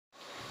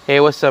Hey,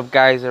 what's up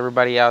guys,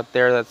 everybody out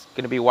there that's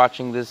going to be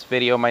watching this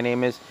video. My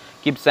name is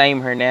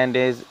Gibsaim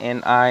Hernandez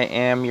and I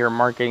am your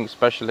marketing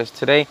specialist.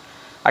 Today,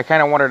 I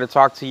kind of wanted to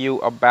talk to you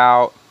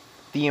about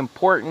the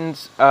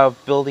importance of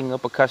building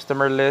up a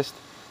customer list.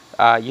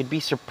 You'd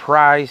be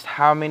surprised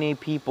how many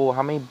people,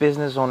 how many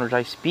business owners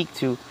I speak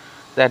to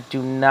that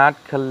do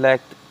not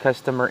collect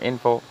customer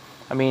info.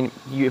 I mean,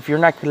 if you're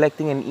not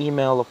collecting an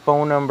email, a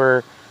phone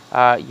number,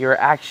 you're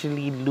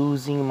actually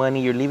losing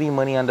money. You're leaving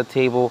money on the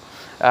table.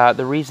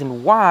 The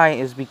reason why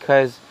is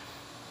because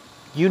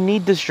you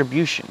need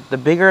distribution. The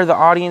bigger the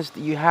audience that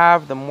you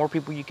have, the more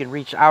people you can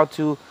reach out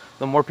to,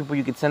 the more people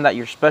you can send out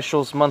your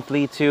specials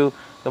monthly to,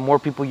 the more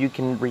people you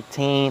can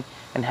retain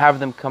and have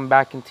them come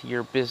back into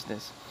your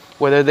business.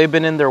 Whether they've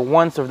been in there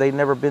once or they've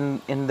never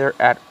been in there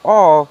at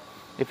all,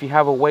 if you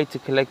have a way to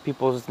collect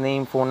people's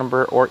name, phone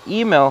number, or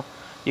email,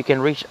 you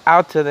can reach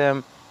out to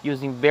them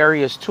using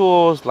various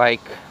tools like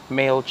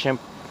MailChimp.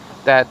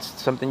 That's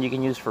something you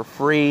can use for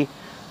free.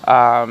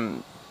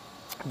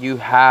 You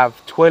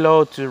have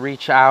Twilio to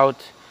reach out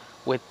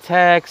with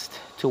text,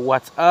 to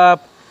WhatsApp,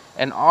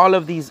 and all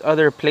of these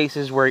other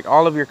places where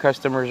all of your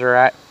customers are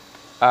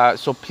at.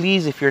 So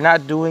please, if you're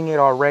not doing it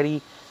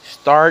already,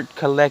 start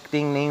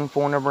collecting name,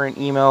 phone number, and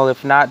email.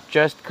 If not,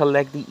 just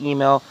collect the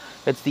email.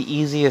 It's the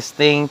easiest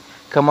thing.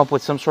 Come up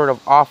with some sort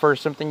of offer,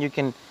 something you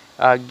can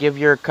give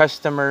your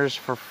customers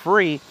for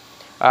free,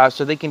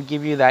 so they can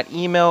give you that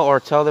email, or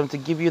tell them to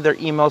give you their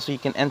email so you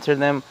can enter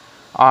them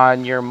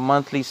on your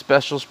monthly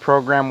specials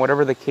program,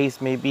 whatever the case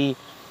may be.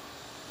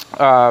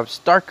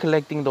 Start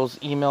collecting those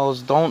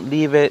emails. Don't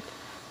leave it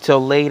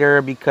till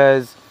later,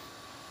 because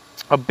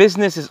a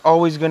business is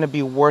always going to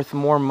be worth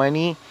more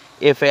money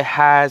if it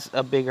has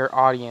a bigger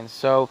audience.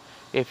 So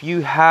if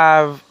you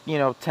have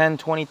 10,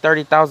 20,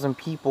 30,000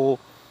 people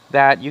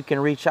that you can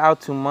reach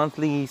out to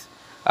monthlies,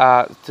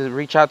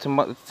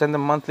 send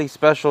them monthly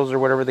specials or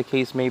whatever the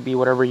case may be,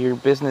 whatever your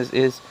business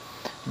is,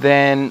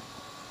 then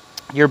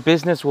your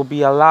business will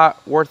be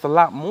worth a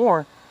lot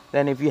more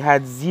than if you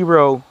had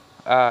zero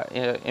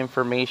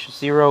information,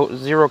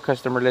 zero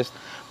customer list.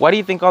 Why do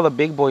you think all the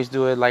big boys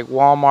do it? Like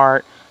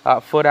Walmart,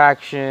 Foot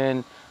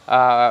Action,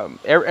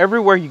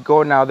 everywhere you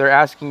go now, they're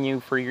asking you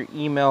for your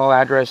email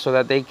address so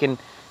that they can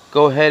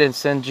go ahead and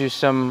send you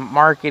some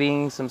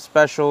marketing, some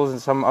specials,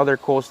 and some other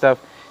cool stuff.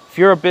 If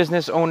you're a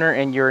business owner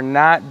and you're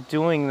not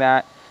doing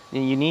that,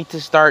 then you need to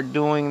start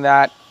doing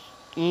that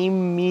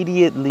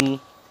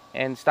immediately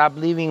and stop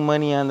leaving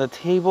money on the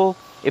table.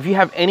 If you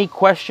have any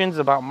questions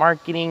about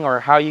marketing or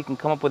how you can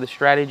come up with a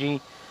strategy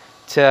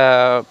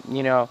to,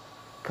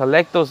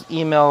 collect those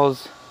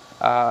emails,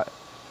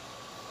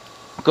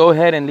 go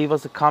ahead and leave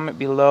us a comment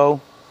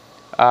below,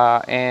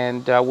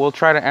 and we'll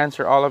try to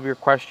answer all of your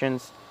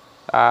questions.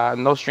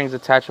 No strings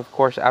attached, of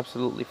course,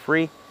 absolutely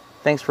free.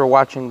 Thanks for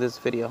watching this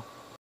video.